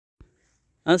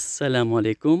السلام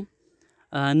علیکم.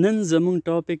 نن زموږ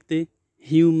ټاپک دی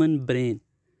هیومن برین،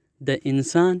 د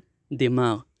انسان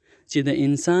دماغ، چې د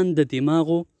انسان د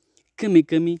دماغو کمی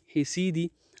حصې دي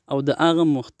او د هغه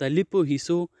مختلفو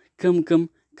حصو کم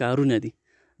کارونه دي.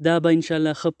 دا به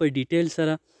انشاءالله ښه په ډیټیل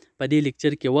سره په دې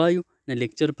لیکچر کې وایو. نه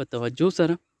لیکچر په توجه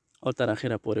سره او تر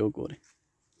اخره پورې وګورئ.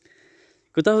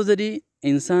 که تاسو د دې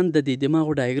انسان د دې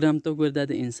دماغو ډایګرام ته وګورئ، دا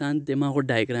د انسان دماغو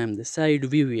ډایګرام دی، ساید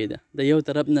ویو یې ده، د یو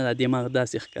طرف نه د دماغ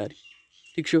داسې ښکاري.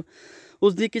 ټیک شو.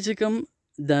 اوس دې کې چې کوم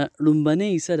د لومبنۍ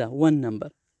حصه ده 1 نمبر،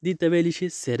 دې ته ویلی شي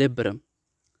سیریبرم.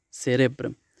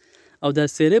 او دا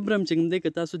سیریبرم چې کوم دی، که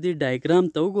تاسو دې ډایګرام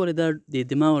ته وګورئ، دا د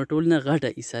دماغ ټول نه غټه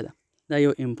حصه ده. دا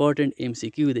یو امپورټنټ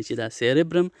MCQ دی چې دا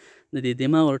سیریبرم د دې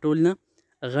دماغ ټول نه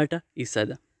غټه حصه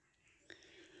ده.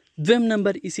 دویم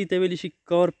نمبر حصې ته ویلی شي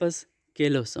کورپس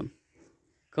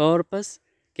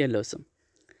کیلوسم.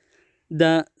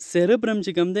 دا سیریبرم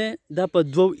چې کوم دی، دا په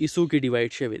دوو حصو کې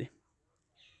ډیوایډ شوی دی،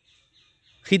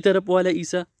 ښي طرف والا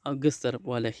حصه او ګس طرف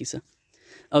والا حصه.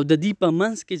 او د دې په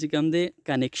منځ کې چې کوم دی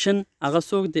کنیکشن، هغه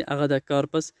څوک دی؟ هغه د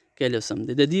کورپس کیلوسم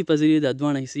دی. د دې په ذریعه دا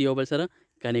دواړه حصې یو بل سره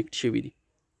کنیکټ شوي دي.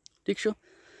 ټیک شو.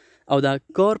 او دا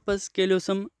کورپس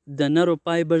کیلوسم د نرو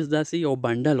فایبرز داسې یو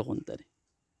بنډل غونته دی.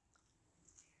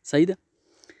 صحیح ده.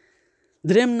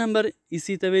 دریم نمبر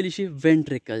حصې ته ویلی شي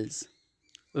ventricles.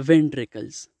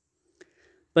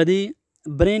 په دې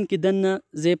برین کې دننه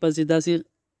ځای په ځای داسې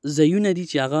ځایونه دي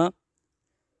چې هغه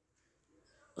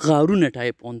غارونه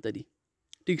ټایپ غونته دي.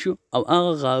 ټیک شو. او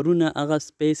هغه غارونه، هغه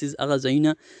سپیسز، هغه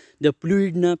ځایونه د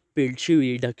فلویډ نه پیلډ شوي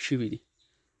دي، ډک شوي دي.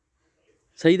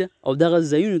 صحیح ده. او دغه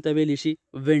ځایونو ته ویلی شي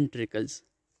ventricles.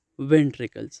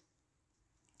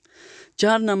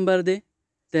 4 نمبر دی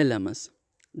تیلمس.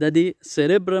 د دې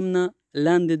سیریبرم نه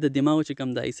لاندې د دماغ چې کوم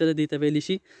دا حصه ده، دې ته ویلی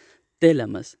شي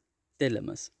تیلمس.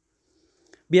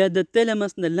 بیا د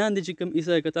تیلمس نه لاندې چې کوم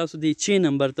حصه ده، که تاسو دې 6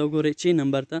 نمبر ته وګورئ، 6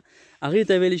 نمبر ته هغې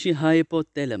ته ویلی شي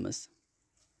hypothalamus.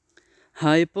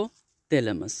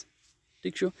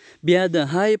 ټیک شو. بیا د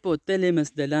hypothalamus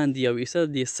د لاندې یو حصه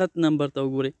د 7 نمبر ته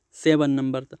وګورئ، 7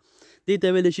 نمبر ته دې ته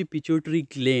ویلی شي pituitary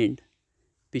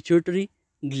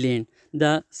gland.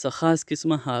 دا څه خاص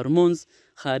قسمه هارمونز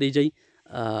خارجي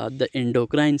د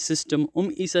انډوکراین سیستم هم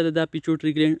حصه ده دا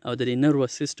pituitary gland، او د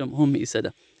نروس سیستم هم حصه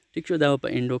ده. ټیک شو. دا په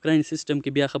انډوکراین سیستم کې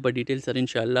بیا ښه په ډیټیل سره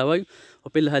انشاءالله وایو. او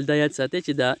په الحال دا یاد ساتئ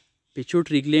چې دا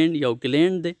pituitary gland یو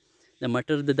ګلینډ دی، د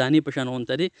مټر د دانې په شان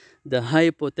غونته دی، د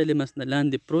hypothalamus نه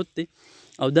لاندې پروت دی.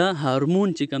 او دا هارمون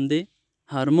چې کوم دی،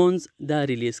 هارمونز دا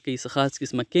ریلیز کوي، څه خاص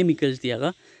قسمه کیمیکلز دی هغه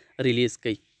ریلیز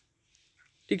کوي.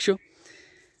 ټیک شو.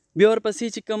 بیا ورپسې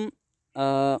چې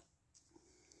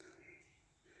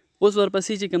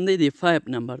کوم دی 5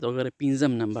 نمبر ته وګورئ،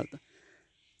 5 نمبر ته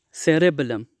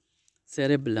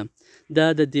سیریبلم. دا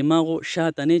د دماغو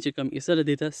شاتنې چې کوم حصه ده،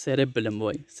 دې ته سیریبلم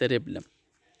وایي.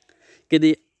 که د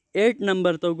 8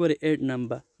 نمبر ته وګورئ، 8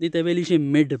 نمبر دې ته ویلی شي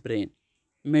میډ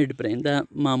برین. دا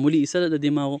معمولی حصه ده د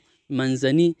دماغو،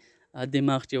 منځني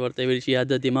دماغ چې ورته ویل شي، یا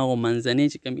د دماغو منځنۍ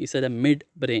چې کوم حصه ده میډ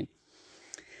برین.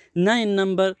 9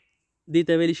 نمبر دې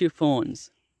ته ویلی شي پونز.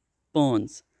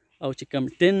 او چې کوم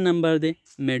 10 نمبر دی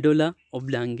medulla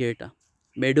oblongata.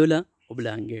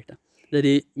 د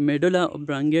دې medulla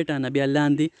oblongata نه بیا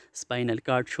لاندې سپاینل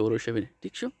کارډ شروع شوی دی.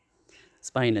 ټیک شو.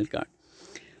 سپاینل کارډ.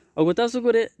 او که تاسو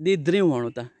ګورئ دې درې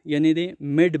واړو ته، یعنې د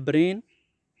میډ برین،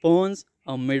 پونز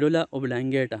او medulla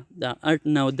oblongata، دا 8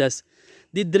 9 10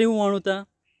 دې درې واړو ته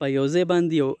په یو ځای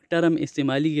باندې یو ټرم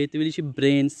استعمالیږي، ته ویلی شي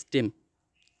برین سټیم.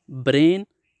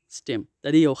 د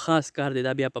دې یو خاص کار دی،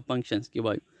 دا بیا په فنکشنز کې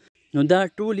وایو. نو دا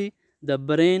ټولې د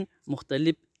برین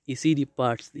مختلف حصې دي،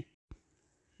 پارټس دي.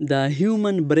 دا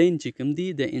هیومن برین چې کوم دی،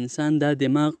 د انسان دا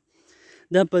دماغ،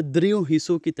 دا په 3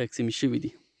 حصو کې تقسیم شوي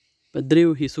دي، په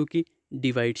 3 حصو کې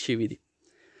ډیوایډ شوي دي.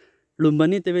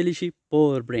 لومبنۍ ته ویلی شي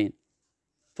فوربرین.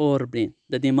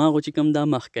 د دماغو چې کوم دا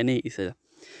مخکنۍ حصه ده.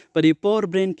 په دې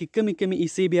فوربرین کې کمی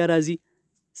حصې بیا راځي،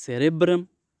 سیریبرم،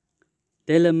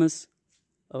 تیلمس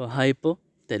او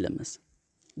hypothalamus.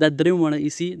 دا 3 واړه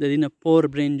حصې د دې نه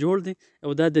فوربرین جوړ دی،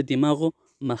 او دا د دماغو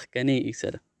مخکنۍ حصه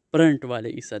ده، فرنټ والا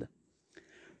حصه ده.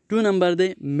 2 نمبر دی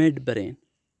میډ برین.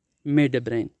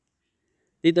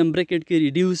 دې ته بریکټ کې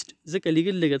ریډیوسډ ځکه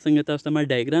لیکل لږه څنګه تاسو ته ما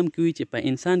ډایګرام کې وي چې په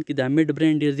انسان کې دا میډ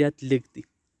برین ډېر زیات لږ دی.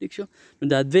 ټیک شو. نو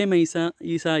دا دویمه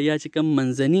حصه یا چې کوم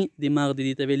منځني دماغ دی،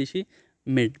 دې ته ویلی شي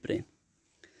میډ برین.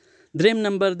 3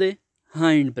 نمبر دی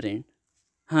هایند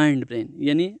برین.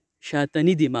 یعنی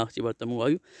شاتني دماغ چې ورته موږ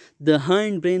وایو. د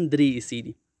هایند برین 3 حصې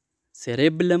دي،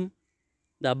 سیریبلم،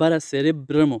 دا بره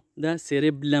سیریبرمو، دا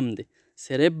سیریبلم دی،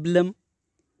 سیریبلم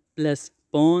پلس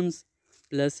پونز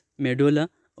پلس medulla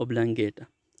oblongata.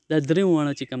 دا 3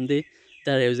 واړه چې کوم دی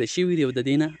دا یو ځای شوي دي، او د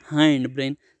دې نه هایند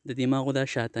برین د دماغو دا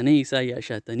شاتنی حصه یا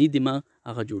شاتنی دماغ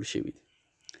هغه جوړ شوی دی.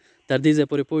 تر دې ځای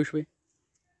پورې پوه شوې؟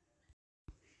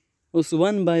 اوس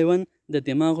ون بای ون د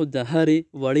دماغو د هرې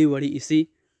وړې وړې حصې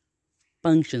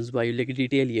فنکشنز وایو، لږ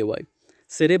ډیټیل یې وایو.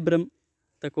 سیریبرم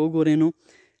ته که وګورئ نو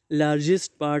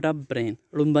لارجسټ پارټ اف برین،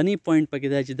 لومبني پوینټ پکې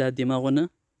دا چې دا دماغونه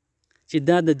چې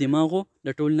دا د دماغو د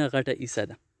ټول نه غټه حصه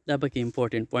ده. دا پکې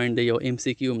امپورټنټ پوینټ دی، یو ایم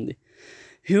سی کیو هم دی.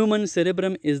 هیومن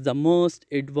سیریبرم از د موسٹ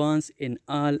ایڈوانس ان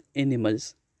آل انیملز.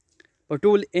 په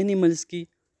ټول انیملز کې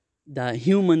دا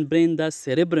هیومن برین دا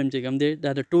سیریبرم چې کوم دی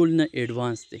دا د ټول نه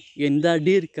ایډوانس دی، یعنی دا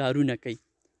ډیر کارونه کوي،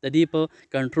 د دې په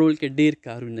کنټرول کې ډیر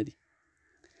کارونه دي.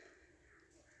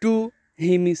 2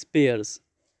 هیمیسفیرز،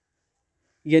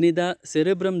 یعنی دا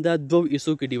سیریبرم دا 2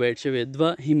 حصو کې ډیوایډ شوی، 2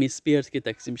 هیمیسفیرز کې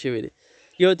تقسیم شوی دی.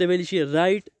 یو ته ویل شي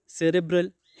رائټ سیریبرل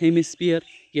هیمیسفیر،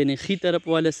 یعنی خي طرف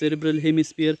والا سیریبرل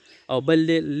هیمیسفیر، او بل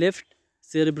دی لیفت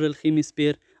سیریبرل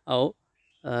هیمیسفیر، او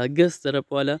ګس طرف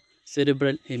والا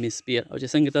سیریبرل هیمیسفیر. او چې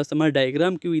څنګه تاسو ما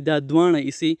ډایګرام کې وي دا دواړه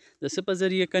حصې د څه په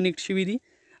ذریعه کنیکټ شوي دي؟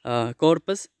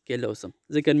 کورپس کیلوسم.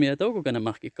 ذکر مې راته وکړو که نه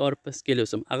مخکې، کورپس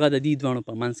کیلوسم هغه د دې دواړو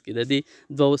په منځ کې، د دې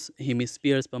 2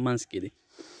 هیمیسفیرز په منځ کې دي.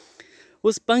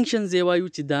 اوس فنکشنز یې وایو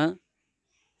چې دا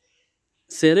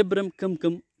سیریبرم کم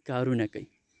کارونه کوي.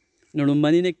 نو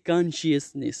لومبني نه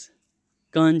کانشیسنس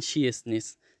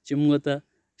چې موږ ته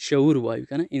شعور وایو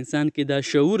که نه، انسان کې دا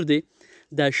شعور دی،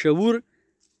 دا شعور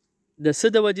د څه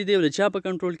د وجې دی او د چا په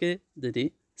کنټرول کې؟ د دې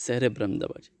سیریبرم د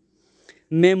وجې.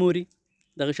 میموري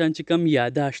دغه شان چې کم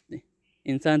یاداشت دی،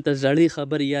 انسان ته زړې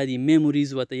خبرې یادي، میموریز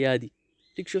ورته یادي،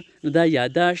 ټیک شو. نو دا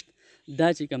یاداشت دا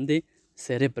چې کم دی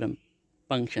سیریبرم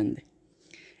فنکشن دی.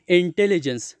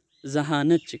 انټیلیجنس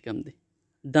ذهانت چې کم دی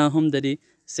دا هم د دې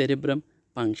سیریبرم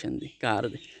فنکشن دی، کار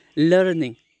دی.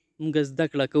 لرنینګ موږ زده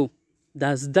کړه کوو، دا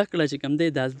زده کړه چې کم دی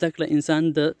دا زده کړه انسان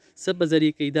د څه په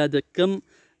ذریعه کوي؟ دا د کم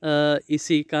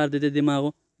حصې کار دی د دماغو؟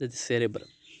 د سیریبرم.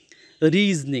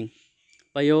 ریزنینګ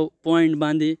په یو پوینټ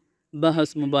باندې بحث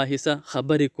مباحثه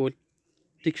خبرې کول،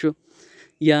 ټیک شو،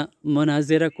 یا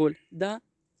مناظره کول، دا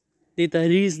دې ته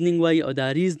ریزنینګ وایي. او دا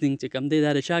ریزنینګ چې کم دی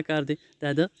دا د چا کار دی؟ دا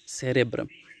د سیریبرم.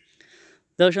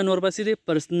 دغه شان ورپسې دی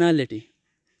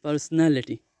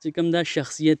پرسنالټي چې کوم دا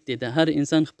شخصیت دی، د هر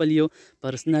انسان خپل یو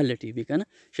پرسنالټي وي که نه،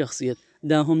 شخصیت،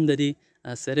 دا هم د دې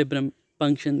سیریبرم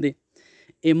فنکشن دی.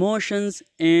 ایموشنز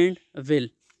اینڈ ویل،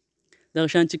 دغه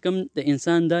شان چې کوم د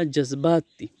انسان دا جذبات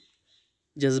دي،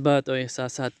 جذبات او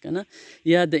احساسات که نه،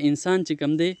 یا د انسان چې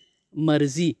کوم دی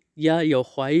مرضی یا یو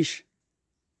خواهش،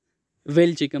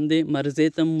 ویل چې کوم دی مرضی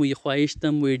تم وي، خواهش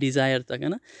تم وي، ډیزایر ته که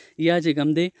نه، یا چې کوم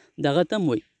دی دغه تم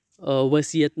وي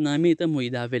وصیت نامې تم وي،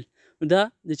 دا ویل. دا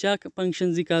د چا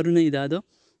فنکشنز دي؟ کارونه دي، دا د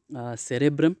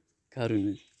سیریبرم کارونه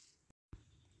دي.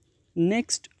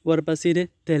 نیکسټ ورپسې دی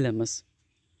تیلمس.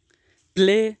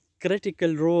 پلی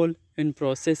کریټیکل رول ان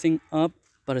پروسیسنګ اف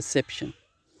پرسیپشن.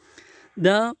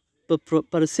 دا په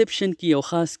پرسیپشن کې یو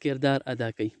خاص کردار ادا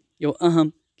کوي، یو اهم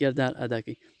کردار ادا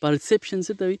کوي. پرسیپشن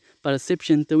څه ته وي؟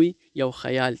 پرسیپشن ته وي یو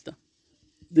خیال ته،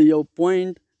 د یو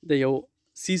پوینټ د یو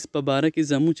سیز په باره کې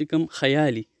زموږ چې کوم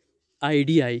خیالي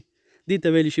آیډیا ای دې ته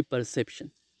ویلی شي پرسیپشن.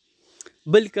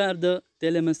 بل کار د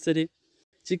تیلمس سره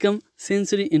چې کوم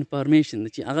سینسري انفارمیشن دی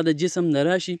چې هغه د جسم نه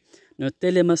راشي، نو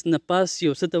تیلمس نه پاس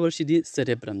یو څه ته ورشي دی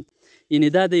سیریبرم، یعنی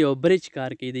دا د یو برج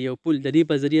کار کوي، د یو پل، د دې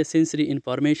په ذریعه سینسري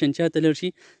انفارمیشن چا ته لر شي؟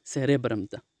 سیریبرم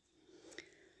ته.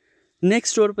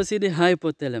 نیکسټ ورپسې دی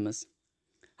هایپوتیلمس.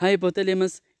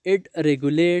 هایپوتیلمس اټ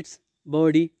ریګولیټس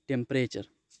باډي ټمپریچر.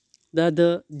 دا د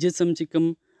جسم چې کوم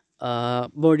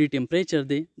باډي ټمپریچر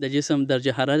دی، د جسم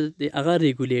درجه حرارت دی، هغه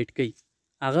ریګولیټ کوي،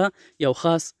 هغه یو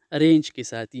خاص رینج کې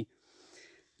ساتي.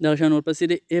 دغه شان ورپسې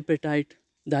دی اپیټایټ،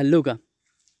 دا لوږه،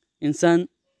 انسان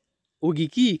وږي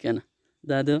کیږي که نه،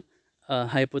 دا د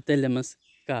هایپوتیلمس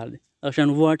کار دی. دغه شان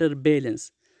واټر بیلنس،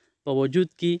 په وجود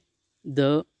کې د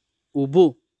اوبو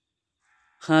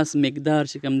خاص مقدار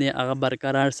چې کوم دی هغه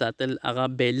برقرار ساتل، هغه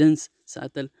بیلنس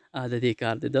ساتل، د دې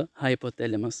کار دی د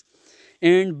هایپوتیلمس.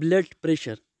 اینډ بلډ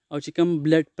پریشر، او چې کوم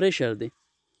بلډ پریشر دی،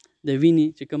 د وینې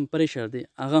چې کوم پریشر دی،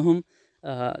 هغه هم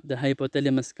د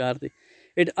هایپوتیلمس کار دی.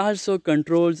 اټ آلسو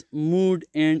کنټرولز موډ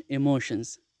اینډ ایموشنز.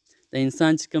 د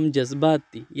انسان چې کوم جذبات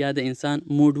دي، یا د انسان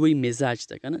موډ وی مزاج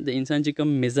ته که نه، د انسان چې کوم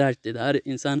مزاج دی، د هر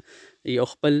انسان یو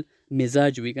خپل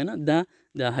مزاج وي که نه، دا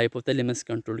د هایپوتیلمس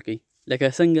کنټرول کوي. لکه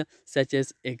څنګه سچ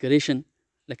ایز اګریشن،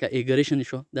 لکه اګریشن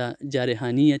شو، دا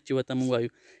جارحانیت چې ورته موږ وایو،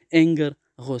 اینګر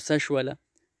غصه شوله،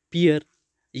 پیر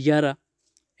یره،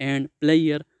 اینډ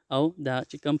پلیر، او دا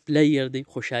چې کوم پلیر دی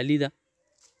خوشحالي ده،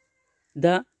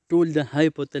 دا ټول د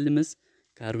هایپوتیلمس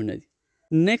کارونه دي.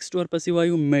 نیکسټ ورپسې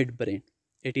وایو میډ برین.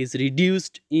 اټ از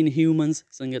ریډیوسډ ان هیومنز.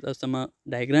 څنګه تاسو ما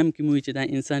ډایګرام کې مو چې دا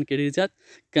انسان کې ډېر زیات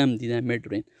کم دي دا میډ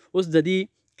برین. اوس د دې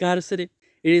کار سره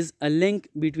it is a link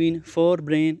between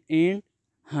forebrain and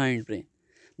hindbrain.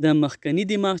 د مخکنی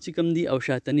دماغ چې کوم دی او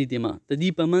شاتنی دماغ د دې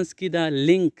په منځ کې دا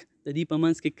لینک د دې په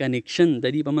منځ کې کنیکشن د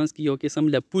دې په منځ کې یو قسم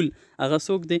له پول هغه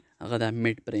څوک دی هغه دا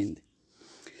مډ برین دی.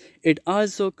 It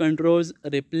also controls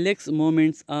reflex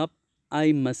movements of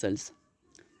eye muscles.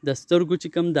 د سترګو چې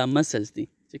کوم دا مسلز دي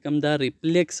چې کوم دا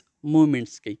ریفلیکس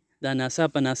مومنټس کوي دا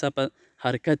ناڅاپه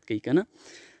حرکت کوي کنه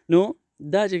نو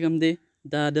دا چې کوم دی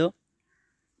دا د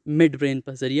مډ برین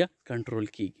په ذریعہ کنټرول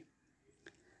کیږي.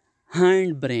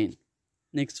 هاینډ برین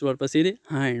نیکسٹ ورپسې دی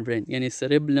هاینډ برین یعنی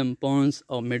سیریبلم پونس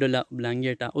او میډولا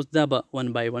اوبلانګیټا. اوس دا به 1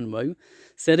 by 1 وایو.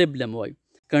 سیریبلم وایو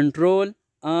کنټرول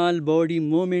all body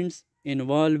movements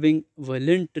involving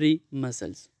voluntary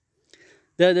muscles.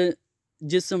 دا د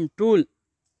جسم ټول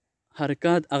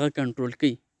حرکات هغه کنټرول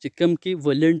کوي چې کم کې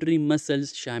ولنټري مسلز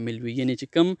شامل وي یعنی چې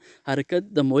کم حرکت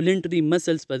د ولنټري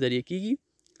مسلز په ذریعہ کیږي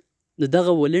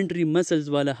دغه ولنټري مسلز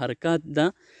والا حرکات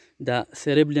د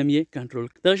سیریبلم یې کنټرول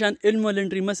کوي. دا شان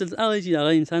انولنټري مسلز هغه چې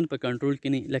هغه انسان په کنټرول کې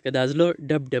نه لکه د زړه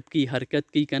ډب ډب کی حرکت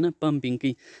کوي کنه پمپینګ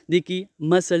کوي د کی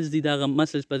مسلز دي دغه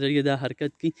مسلز په ذریعہ د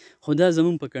حرکت کوي خدا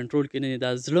زمون په کنټرول کې نه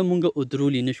دا زړه مونږ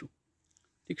ودرولې نشو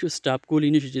ټیک شو سټاپ کولی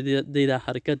نشو چې د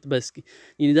حرکت بس کی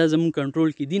یعنی دا زمون کنټرول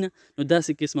کې دي نه نو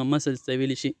داسې قسمه مسلز ته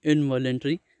ویل شي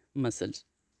انولنټري مسلز.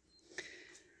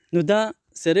 نو دا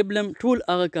سیریبلم ټول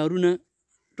هغه کارونه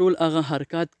ټول هغه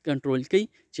حرکات کنټرول کوي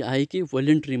چې هغه کې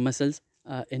ولنټري مسلز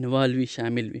انوالو وي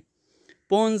شامل وي.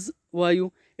 پونز وایو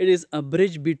it is a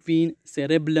bridge between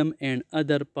cerebellum and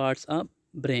other parts of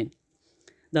brain.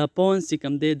 دا پونز چې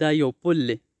کوم دی دا یو پل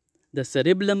دی د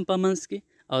سیریبلم په منځ کې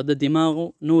او د دماغو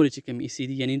نور چې کوم ایسی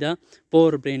دي یعنی دا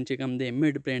فور برین چې کوم دی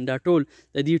مډ برین دا ټول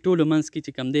د دې ټولو منځ کې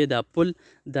چې کوم دی دا پل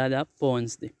دا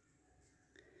پونز دی.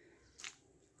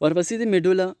 ورپسې د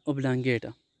میډولا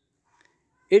اوبلانګیټا.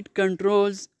 It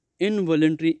controls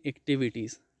involuntary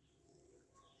activities.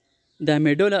 دا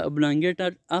میډولا اوبلانګیټا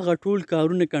هغه ټول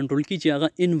کارونه کنټرول کوي چې هغه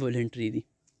انولنټري دي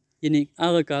یعنی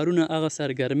هغه کارونه هغه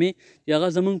سرګرمي چې هغه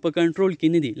زمونږ په کنټرول کې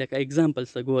نه دي لکه اگزامپل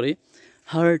څه ګورئ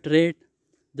هارت ریټ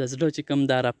د زړه چې کوم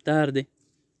دا رفتار دی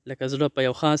لکه زړه په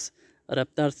یو خاص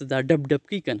رفتار څه دا ډب ډب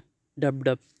کوي کنه ډب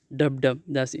ډب ډب ډب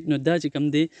داسې نو دا چې کوم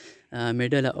دی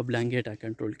میډولا اوبلانګیټا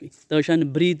کنټرول کوي. دا شان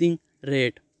بریدینګ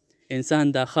ریټ انسان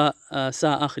دا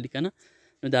سا اخلي کنه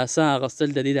نو دا سا اخیستل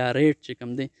د دې دا ریټ چې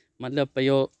کوم دی مطلب په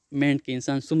یو منټ کې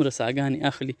انسان څومره ساګانې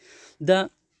اخلي دا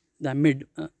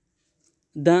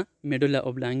میډولا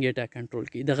اوبلانګیټا کنټرول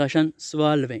کوي. دغه شان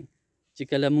سوالوینګ چې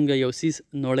کله مونږ یو سیس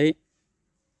نوړی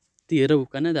تیرو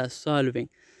کنه دا سوالوینګ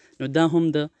نو دا هم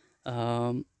د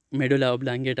میډولا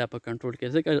اوبلانګیټا په کنټرول کې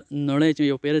ځکه نوړی چې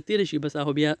یو پیره تیر شي بس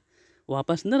هغه بیا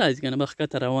واپس نه راځي کنه بس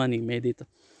ښکته رواني معدې ته.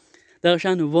 دغه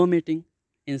شان وومیټینګ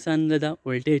انسان له دا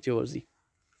الټی چې ورځي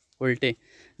الټی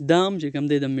دا هم چې کوم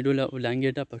دی د میډولا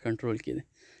اوبلانګیټا په کنټرول کې دی.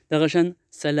 دغه شان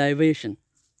سلایویشن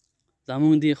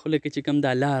زمونږ دی خوله کې چې کوم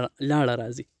دا لاړه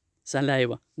راځي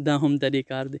سلایوا دا هم د دې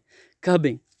کار دی.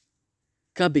 کبینګ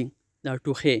دا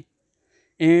ټوخی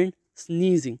and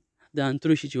sneezing دا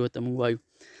انتروشي چې ورته موږ وایو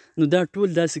نو دا ټول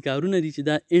داسې کارونه دي چې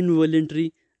دا انولنټري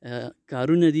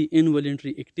کارونه دي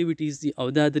انولنټري اکټیویټیز دي او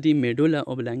دا د دې میډولا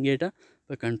اوبلانګیټا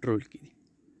په کنټرول کې دي.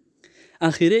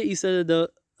 اخیره ایسه د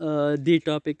دې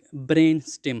ټاپک برین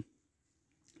سټیم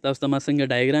تاسو ته ما څنګه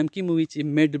ډایګرام کې موي چې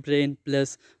مډ برین پلس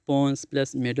پونس پلس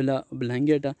میډولا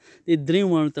اوبلانګیټا د درې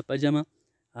وانو ته په جمع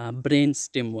برین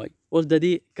سټیم وایي. اوس د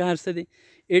دې کار څه دی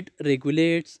it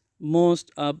regulates most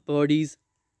of body's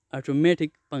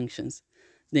automatic functions.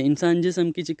 د انسان جسم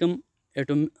کې چې کوم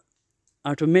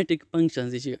automatic functions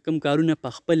چې کوم کارونه په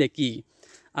خپله کیږي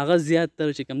هغه زیات تر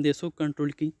چې کوم دی څوک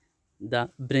کنټرول کوي دا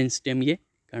برین سټیم یې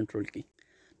کنټرول کوي.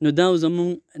 نو دا زموږ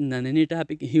نننی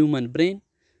ټاپک هیومن برین.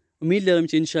 امید لرم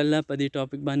چې انشاءالله په دې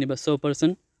ټاپک باندې به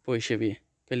 100% پوه شوي.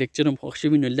 که لیکچر هم خوښ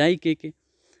شوي نو لایک یې کړئ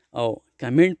او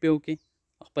کمنټ پې وکړئ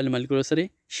خپل ملګرو سره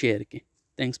شیر کړئ.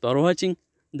 تھینکس فار واچینګ.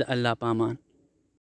 د الله په امان.